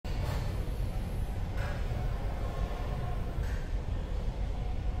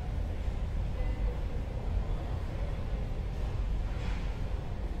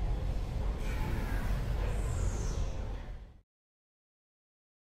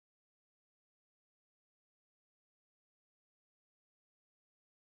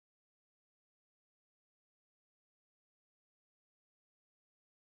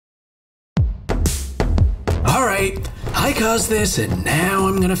Alright, I caused this and now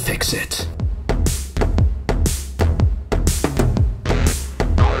I'm gonna fix it.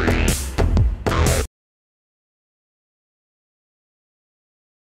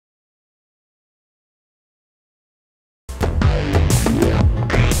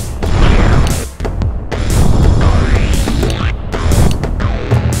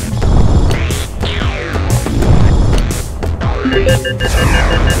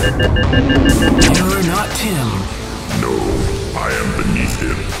 You're not Tim. No, I am beneath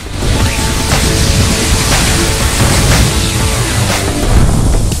him.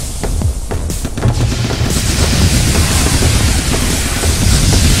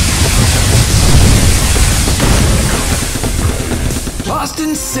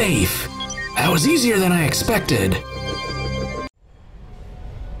 Boston's safe. That was easier than I expected.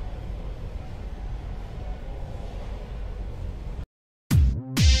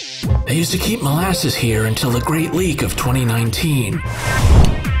 I used to keep molasses here until the Great Leak of 2019. You're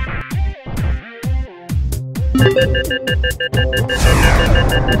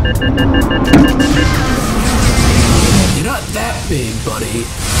not that big, buddy.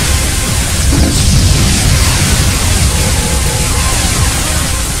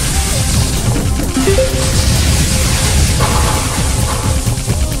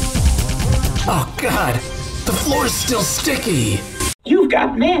 Oh God, the floor's still sticky. You've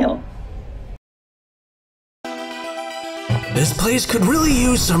got mail. This place could really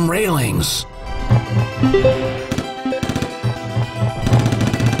use some railings.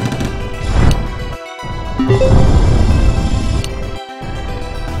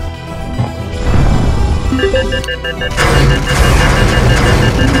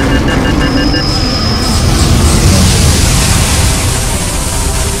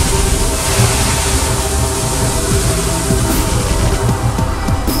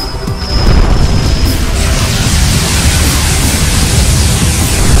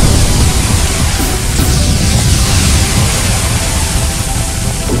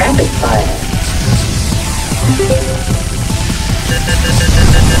 Rapid fire.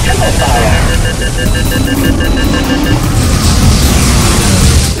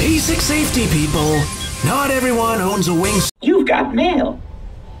 Basic safety, people. Not everyone owns a wing. You've got mail.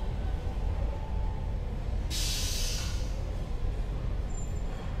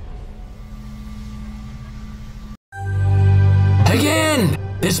 Again!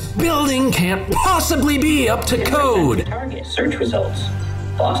 This building can't possibly be up to code! Target search results.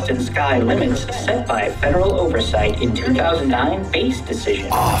 Boston sky limits set by federal oversight in 2009 base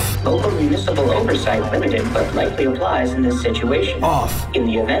decision. Off. Local municipal oversight limited but likely applies in this situation. Off. In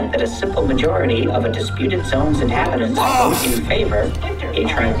the event that a simple majority of a disputed zone's inhabitants vote in favor, a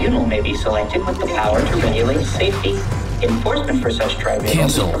tribunal may be selected with the power to regulate safety. Enforcement for such tribunals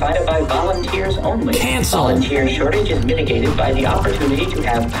Cancel. is provided by volunteers only. Cancel. Volunteer shortage is mitigated by the opportunity to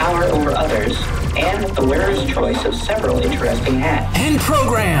have power over others and the wearer's choice of several interesting hats. End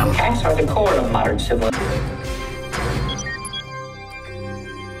program! Hats are the core of modern civilization.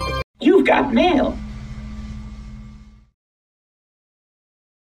 You've got mail.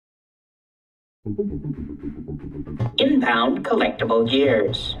 Inbound collectible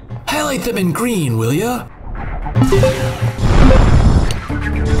gears. Highlight them in green, will ya?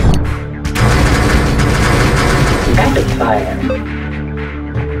 Rapid fire.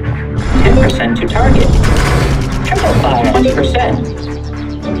 10% to target. Triple fire. 20%.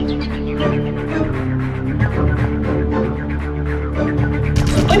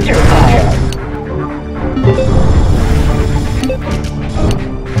 Splinter fire.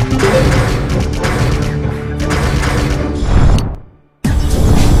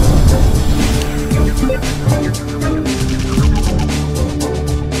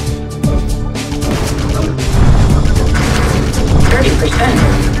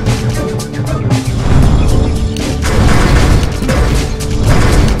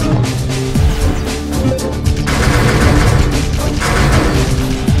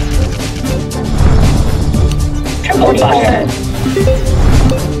 Triple fire.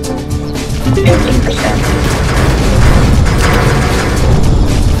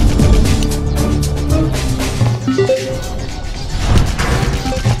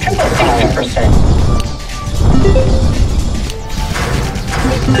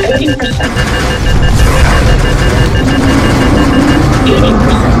 50%.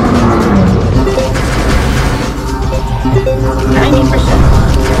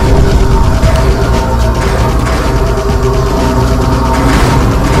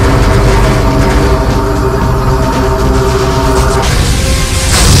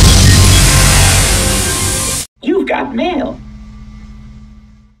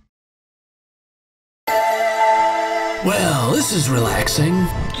 this is relaxing.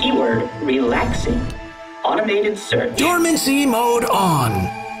 Keyword relaxing. Automated search. Dormancy mode on.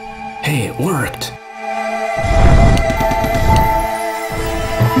 Hey, it worked.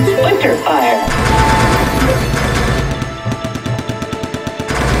 Splinter fire.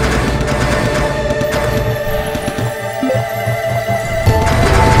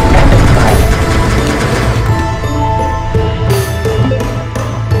 Rapid fire.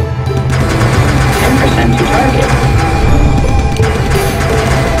 10% to target.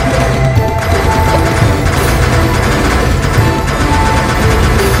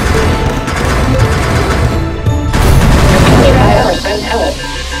 Help.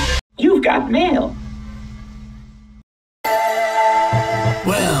 You've got mail.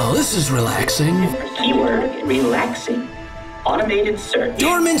 Well, this is relaxing. Keyword relaxing. Automated search.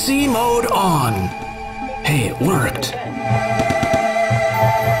 Dormancy mode on. Hey, it worked.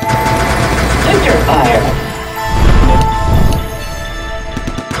 Splinter fire.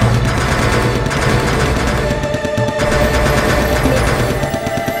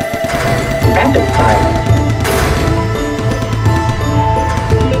 Rapid fire.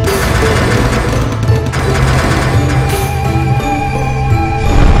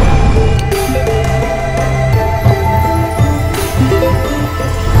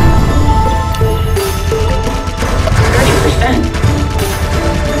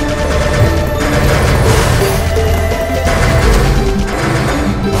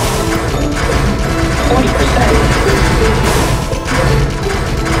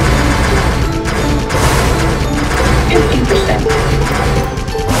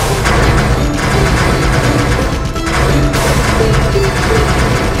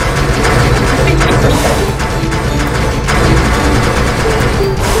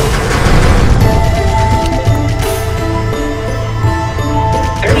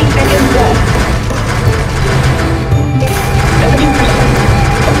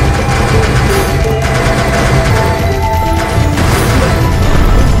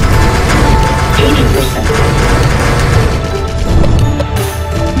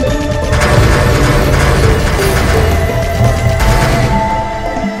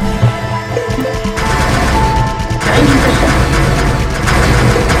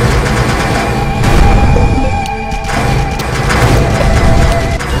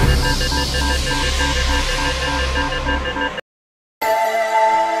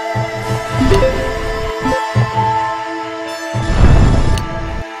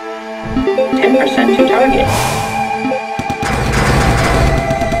 To target.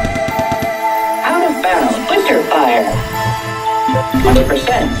 Out of bounds. Splinter fire.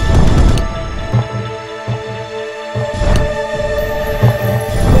 20%.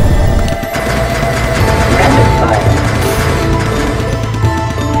 Rapid fire.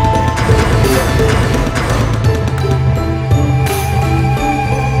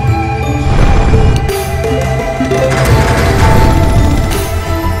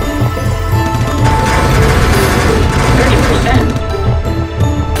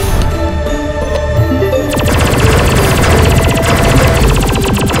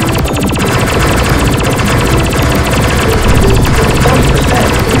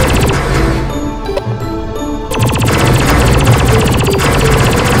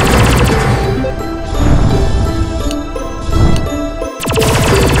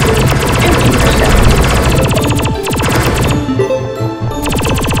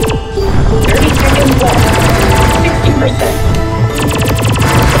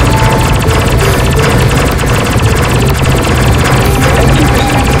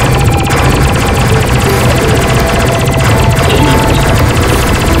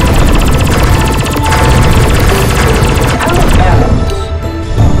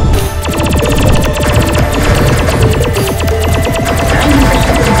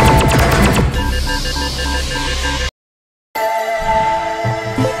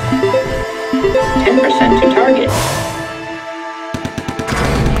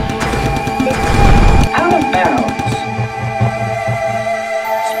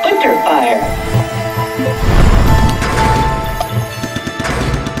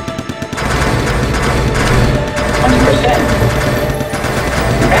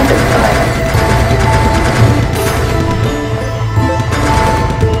 Rapid fire.